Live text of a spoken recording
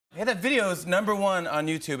Hey, that video is #1 on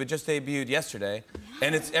YouTube. It just debuted yesterday,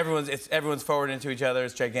 and everyone's forwarding to each other.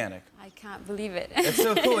 It's gigantic. I can't believe it. It's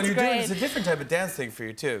so cool, and It's a different type of dance thing for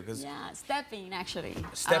you too, yeah, stepping actually.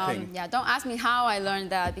 Stepping. Yeah, don't ask me how I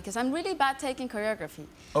learned that because I'm really bad taking choreography.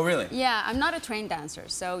 Oh, really? Yeah, I'm not a trained dancer,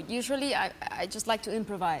 so usually I just like to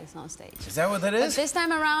improvise on stage. Is that what that is? But this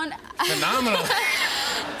time around, phenomenal,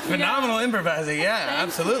 phenomenal improvising. Yeah,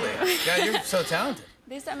 absolutely. Yeah, you're so talented.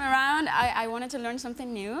 This time around, I wanted to learn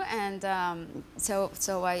something new, and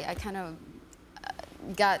so I kind of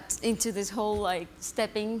got into this whole like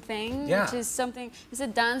stepping thing, which is something. It's a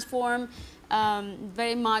dance form,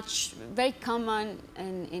 very common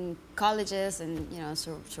in colleges and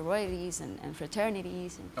sororities and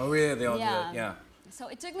fraternities. And, oh yeah, they all do it. Yeah. So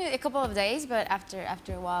it took me a couple of days, but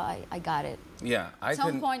after a while, I got it. Yeah, At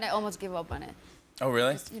some point, I almost give up on it. Oh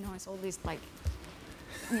really? Just, it's all these like.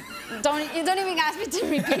 Don't even ask me to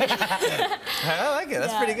repeat it. I like it.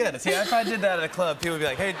 That's pretty good. See, if I did that at a club, people would be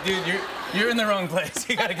like, "Hey, dude, you're in the wrong place.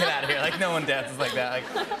 You got to get out of here." Like, no one dances like that.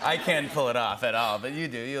 Like, I can't pull it off at all, but you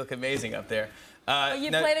do. You look amazing up there. But you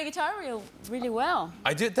play the guitar really well.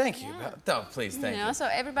 I do. Thank you. Oh, please, thank you. So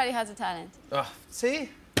everybody has a talent. Oh, see?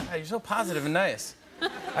 Oh, you're so positive and nice.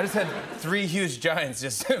 I just had 3 huge giants,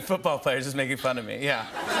 just football players, just making fun of me. Yeah.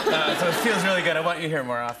 So it feels really good. I want you here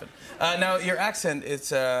more often. Now, your accent, it's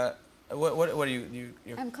what are you?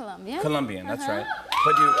 You're I'm Colombian. Colombian, that's right.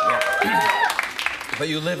 But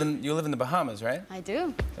you live in the Bahamas, right? I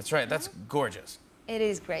do. That's right. That's gorgeous. It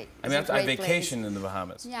is great. I mean, I vacation in the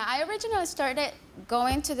Bahamas. Yeah, I originally started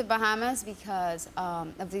going to the Bahamas because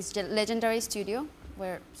of this legendary studio,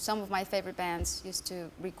 where some of my favorite bands used to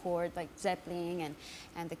record, like Zeppelin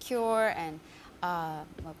and The Cure and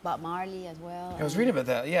Bob Marley as well. I was reading about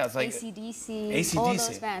that. Yeah, it's like AC/DC, all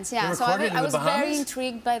those bands. Yeah, so I was very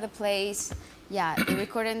intrigued by the place. Yeah, they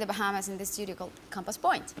recorded in the Bahamas in this studio called Compass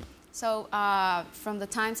Point. So from the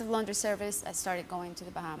times of laundry service, I started going to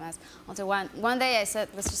the Bahamas. Until one day I said,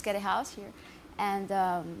 let's just get a house here. And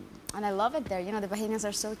I love it there. The Bahamians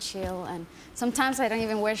are so chill, and sometimes I don't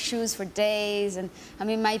even wear shoes for days, and I'm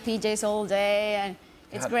in my PJs all day, and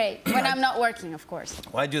it's great. When I'm not working, of course.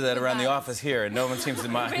 Well, I do that around the office here, and no one seems to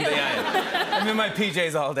mind. Really? I'm in my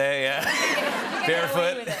PJs all day, yeah.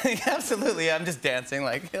 Barefoot. Absolutely, I'm just dancing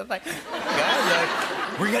like guys,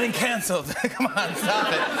 we're getting canceled. Come on, stop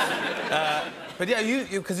it. But yeah,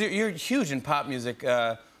 because you're huge in pop music.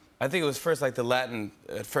 I think it was first like the Latin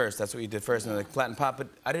at first. That's what you did first, and like Latin pop. But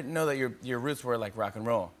I didn't know that your roots were like rock and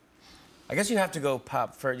roll. I guess you have to go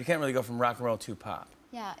pop first. You can't really go from rock and roll to pop.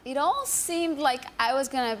 Yeah, it all seemed like I was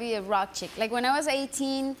gonna be a rock chick. Like when I was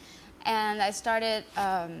 18 and I started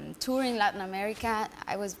touring Latin America,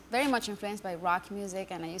 I was very much influenced by rock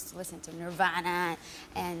music, and I used to listen to Nirvana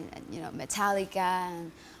and Metallica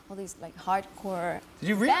and all these like hardcore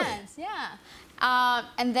bands. Yeah.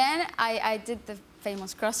 And then I did the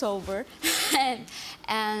famous crossover,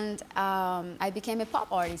 and I became a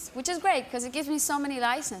pop artist, which is great because it gives me so many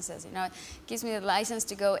licenses. It gives me the license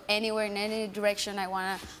to go anywhere in any direction I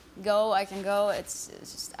want to go. I can go. It's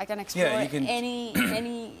just I can explore any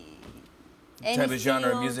type of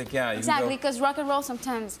genre of music. Yeah, exactly. Because rock and roll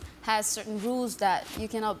sometimes has certain rules that you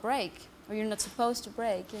cannot break, or you're not supposed to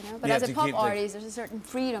break. But as a pop artist, there's a certain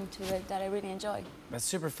freedom to it that I really enjoy. That's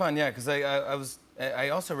super fun. Yeah, because I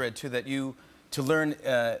also read too that to learn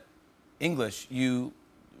English, you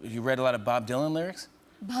read a lot of Bob Dylan lyrics?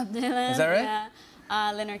 Bob Dylan. Is that right?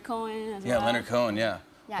 Yeah. Leonard Cohen as well. Yeah, Leonard Cohen, yeah.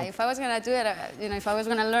 Yeah, if I was going to do it, if I was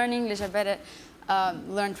going to learn English, I better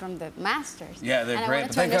learn from the masters. Yeah, they're great. I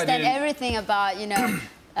wanted to understand everything about,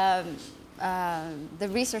 the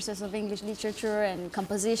resources of English literature and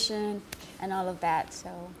composition and all of that. So.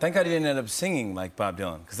 Thank God you didn't end up singing like Bob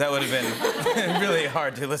Dylan, because that would have been really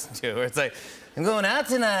hard to listen to. Where it's like, I'm going out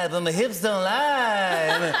tonight, but my hips don't lie.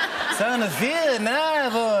 I'm starting to feel it now,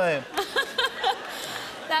 boy.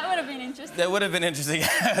 That would have been interesting. That would have been interesting. You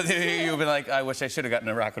would have been like, I wish I should have gotten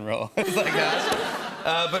a rock and roll. It's like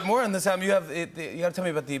that. But more on this album, you got to tell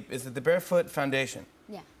me about is it the Barefoot Foundation?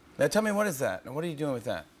 Yeah. Now tell me, what is that? And what are you doing with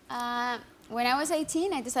that? When I was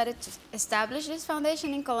 18, I decided to establish this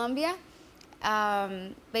foundation in Colombia.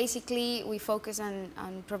 Basically, we focus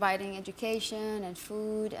on providing education and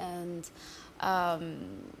food and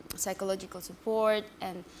psychological support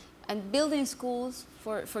and building schools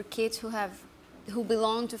for kids who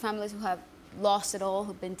belong to families who have lost it all,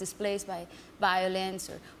 who've been displaced by violence,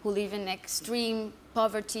 or who live in extreme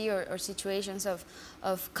poverty or situations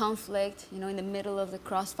of conflict, in the middle of the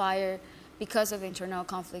crossfire because of internal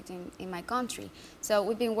conflict in my country. So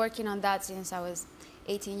we've been working on that since I was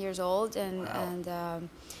 18 years old, and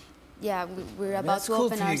yeah, we're about to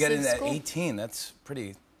open our 6th school. That's cool to get in at 18. That's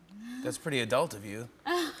pretty. That's pretty adult of you.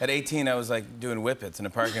 At 18, I was like doing whippets in a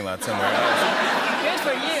parking lot somewhere. Good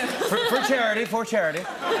for you. For charity, for charity.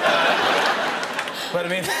 But I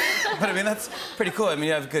mean, that's pretty cool. I mean,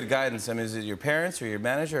 you have good guidance. I mean, is it your parents or your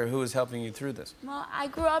manager or who is helping you through this? Well, I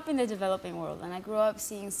grew up in the developing world, and I grew up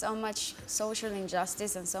seeing so much social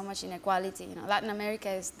injustice and so much inequality. You know, Latin America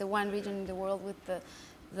is the one region in the world with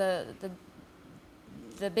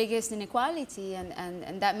the biggest inequality,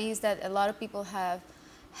 and that means that a lot of people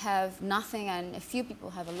have nothing and a few people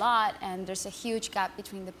have a lot, and there's a huge gap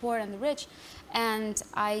between the poor and the rich. And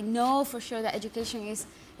I know for sure that education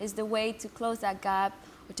is the way to close that gap,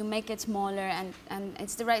 or to make it smaller, and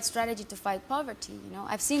it's the right strategy to fight poverty. You know,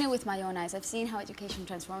 I've seen it with my own eyes. I've seen how education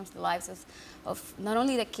transforms the lives of not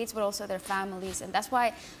only the kids but also their families, and that's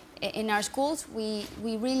why in our schools we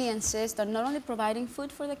really insist on not only providing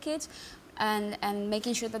food for the kids and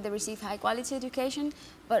making sure that they receive high quality education,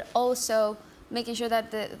 but also making sure that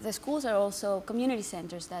the schools are also community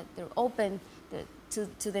centers, that they're open to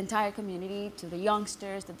the entire community, to the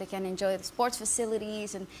youngsters, that they can enjoy the sports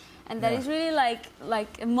facilities, and that is really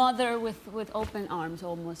like a mother with open arms,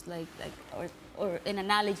 almost or an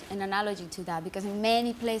analogy to that, because in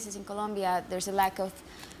many places in Colombia there's a lack of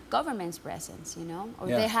government's presence, you know, or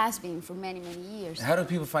there has been for many years. How do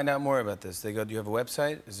people find out more about this? They go, do you have a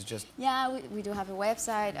website? Is it just? Yeah, we do have a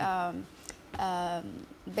website.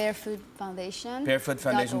 Barefoot Foundation.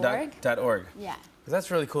 Barefootfoundation.org. Yeah.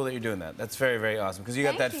 That's really cool that you're doing that. That's very awesome. Because you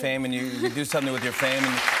got that fame and you do something with your fame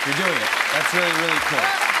and you're doing it. That's really cool. Well,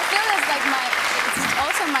 I feel it's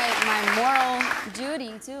also my moral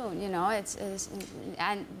duty too. You know,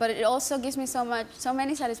 but it also gives me so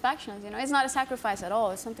many satisfactions. You know, it's not a sacrifice at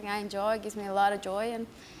all. It's something I enjoy. It gives me a lot of joy and.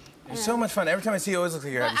 It's so much fun. Every time I see you, it always looks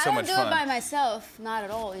like you're having so much fun. I don't do it by myself, not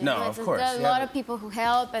at all. You know? Of course. There are a lot of people who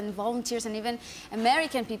help and volunteers, and even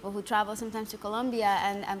American people who travel sometimes to Colombia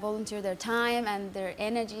and volunteer their time and their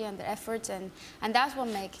energy and their efforts, and that's what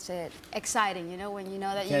makes it exciting, you know, when you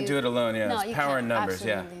know that you can't do it alone, yeah. No, it's power in numbers,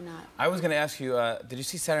 absolutely not. I was going to ask you, did you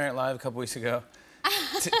see Saturday Night Live a couple weeks ago?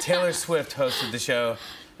 Taylor Swift hosted the show,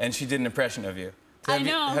 and she did an impression of you. I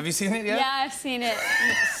know. Have you seen it yet? Yeah, I've seen it.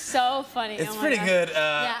 It's so funny. It's pretty good.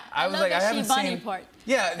 Yeah, I was like, I haven't seen. Part.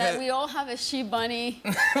 Yeah, that we all have a she bunny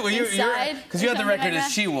well, inside. Because you had the record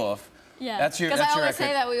as she wolf. Yeah. That's your record. Because I always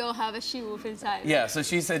say that we all have a she wolf inside. Yeah. So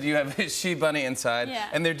she said you have a she bunny inside. Yeah.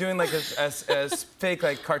 And they're doing like a fake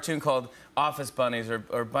like cartoon called Office Bunnies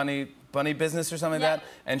or Bunny Business or something like that.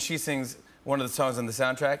 And she sings one of the songs on the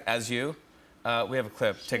soundtrack as you. We have a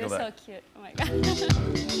clip. Take a look. So cute. Oh my God.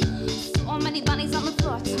 So many bunnies on the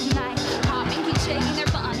floor tonight, popping, keep shaking their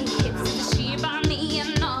bunny hips. The she bunny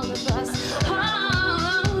and all of us.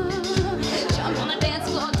 Oh, jump on the dance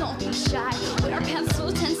floor, don't be shy. Wear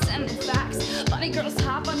pencils and send me facts. Bunny girls,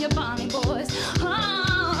 hop on your bunny boys.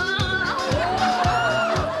 Oh,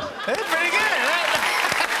 that's pretty good, right?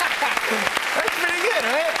 That's pretty good,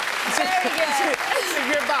 right? Very good.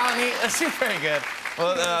 Your bunny. She's very good.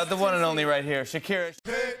 Well, the one and only right here, Shakira.